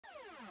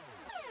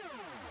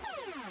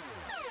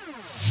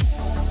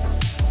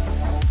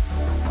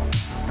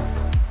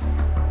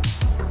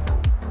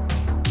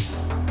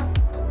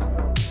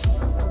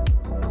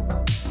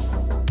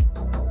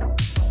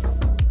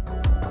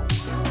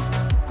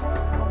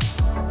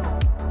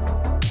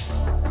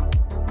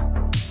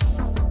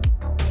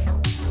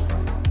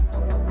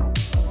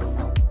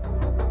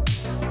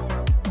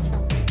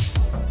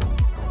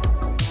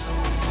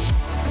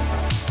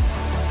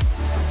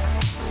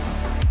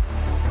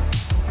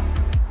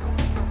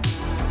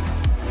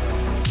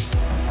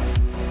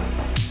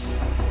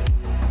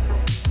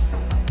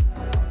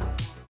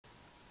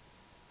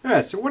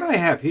Yeah, so what I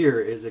have here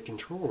is a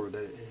controller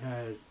that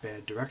has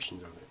bad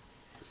directions on it.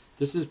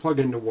 This is plugged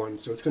into one,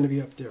 so it's going to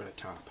be up there on the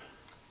top.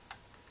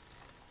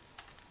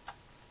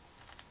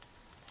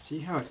 See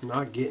how it's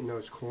not getting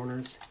those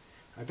corners?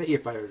 I bet you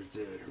if I was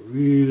to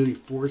really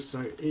force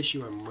an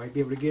issue, I might be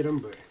able to get them,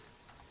 but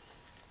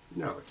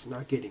no, it's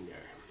not getting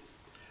there.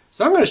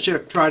 So I'm going to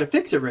try to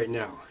fix it right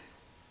now.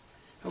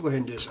 I'll go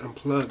ahead and just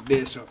unplug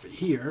this off of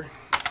here.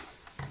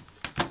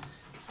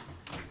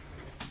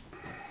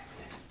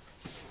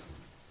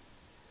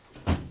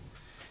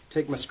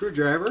 Take my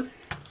screwdriver. I'm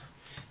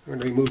going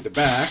to remove the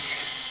back.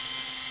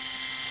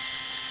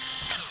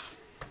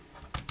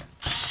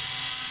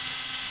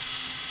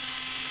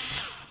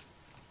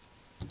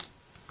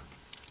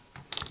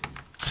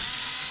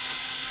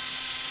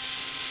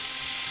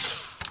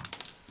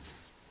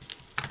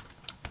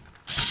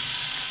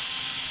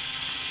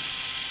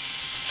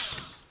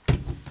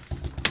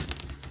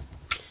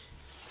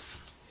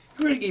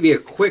 I'm going to give you a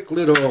quick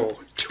little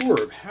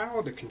tour of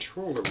how the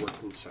controller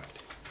works inside.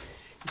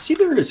 You see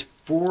there is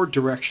 4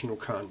 directional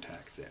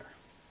contacts there.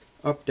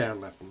 Up, down,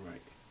 left, and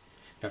right.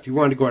 Now if you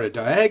want to go at a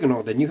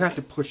diagonal, then you have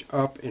to push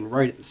up and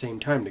right at the same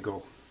time to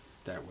go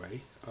that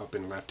way. Up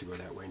and left to go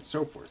that way, and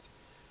so forth.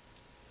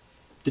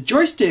 The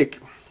joystick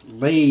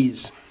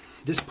lays,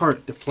 this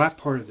part, the flat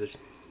part of the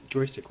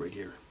joystick right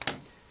here,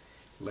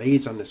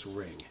 lays on this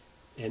ring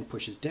and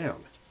pushes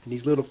down. And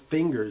these little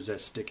fingers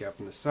that stick out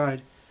from the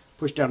side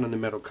push down on the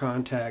metal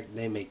contact, and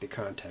they make the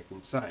contact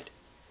inside.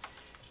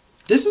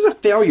 This is a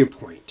failure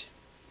point.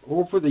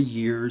 Over the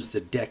years,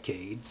 the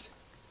decades,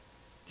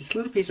 this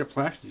little piece of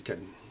plastic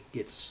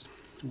gets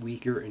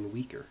weaker and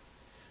weaker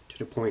to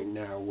the point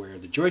now where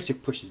the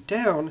joystick pushes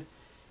down.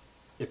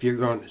 If you're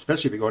going,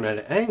 especially if you're going at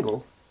an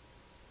angle,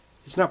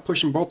 it's not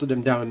pushing both of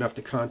them down enough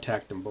to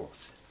contact them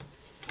both.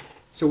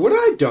 So what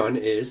I've done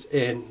is,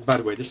 and by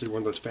the way, this is one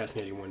of those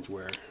fascinating ones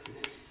where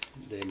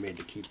they made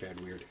the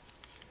keypad weird.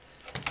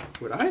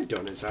 What I've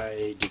done is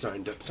I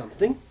designed up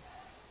something.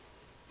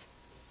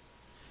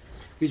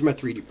 Use my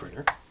 3D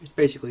printer.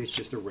 It's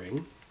just a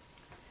ring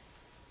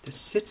that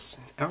sits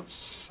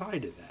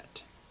outside of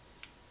that,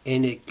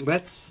 and it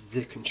lets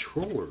the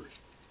controller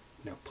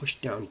now push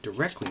down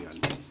directly on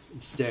it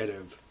instead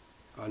of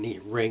on the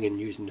ring and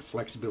using the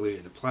flexibility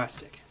of the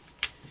plastic.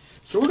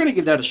 So we're going to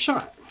give that a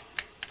shot.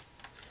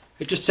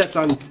 It just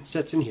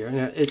sets in here, and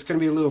it's going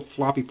to be a little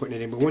floppy putting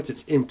it in, but once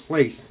it's in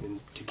place and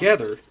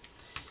together,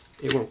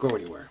 it won't go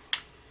anywhere.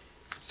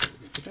 So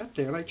we put that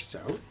there like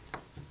so.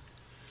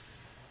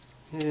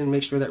 And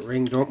make sure that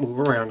ring don't move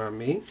around on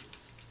me.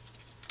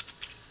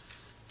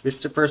 This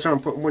is the first time I'm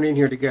putting one in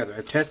here together.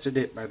 I've tested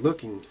it by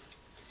looking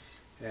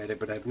at it,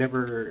 but I've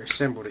never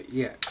assembled it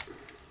yet.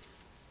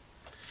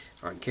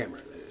 On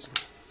camera, that is.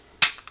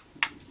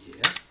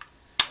 Yeah.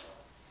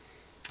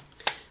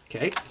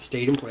 Okay, it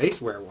stayed in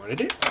place where I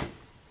wanted it.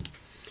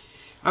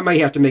 I might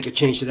have to make a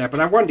change to that, but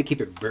I wanted to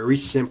keep it very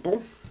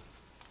simple.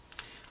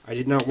 I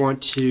did not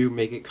want to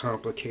make it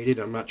complicated.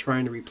 I'm not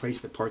trying to replace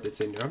the part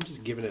that's in there. I'm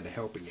just giving it a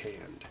helping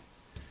hand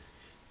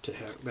to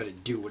let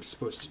it do what it's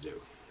supposed to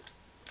do.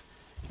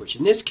 Which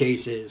in this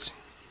case is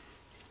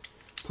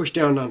push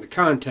down on the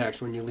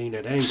contacts when you lean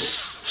at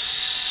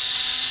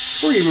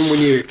angles. Or even when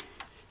you're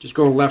just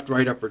going left,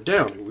 right, up, or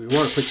down. We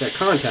want to push that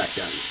contact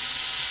down.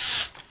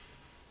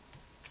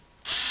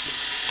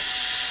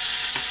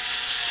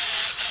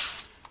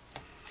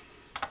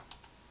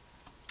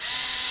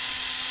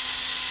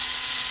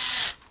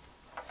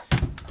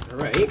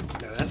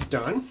 Alright, now that's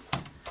done.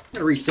 I'm going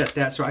to reset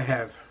that so I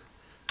have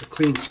a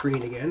clean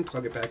screen again.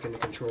 Plug it back into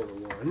controller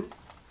 1.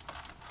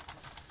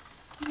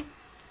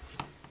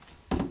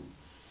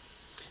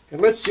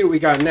 And let's see what we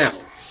got now.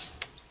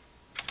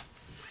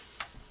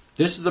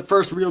 This is the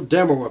first real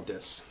demo of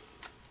this.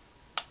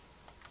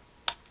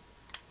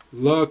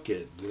 Look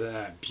at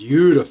that.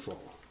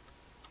 Beautiful.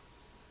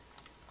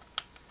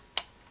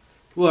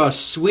 Well,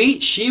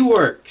 sweet she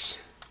works.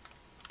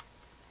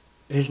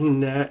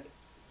 Isn't that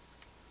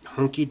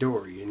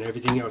hunky-dory and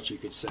everything else you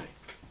could say?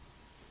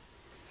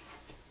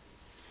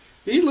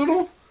 These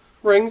little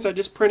rings I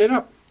just printed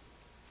up.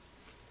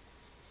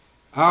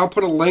 I'll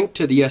put a link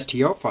to the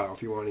STL file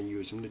if you want to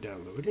use them to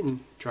download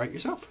and try it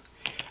yourself.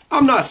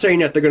 I'm not saying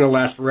that they're going to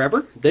last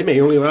forever. They may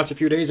only last a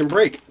few days and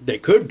break. They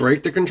could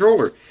break the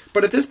controller.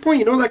 But at this point,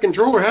 you know that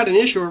controller had an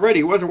issue already.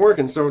 It wasn't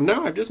working, so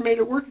now I've just made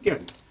it work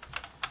again.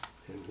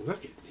 And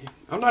look at it.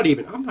 I'm not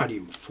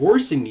even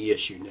forcing the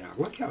issue now.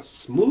 Look how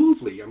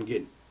smoothly I'm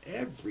getting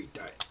every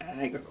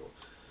diagonal.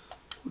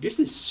 Ooh, this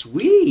is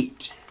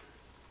sweet.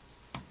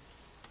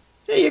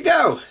 There you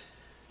go.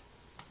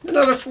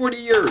 Another 40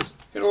 years.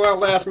 It'll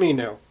outlast me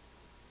now.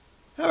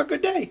 Have a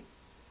good day.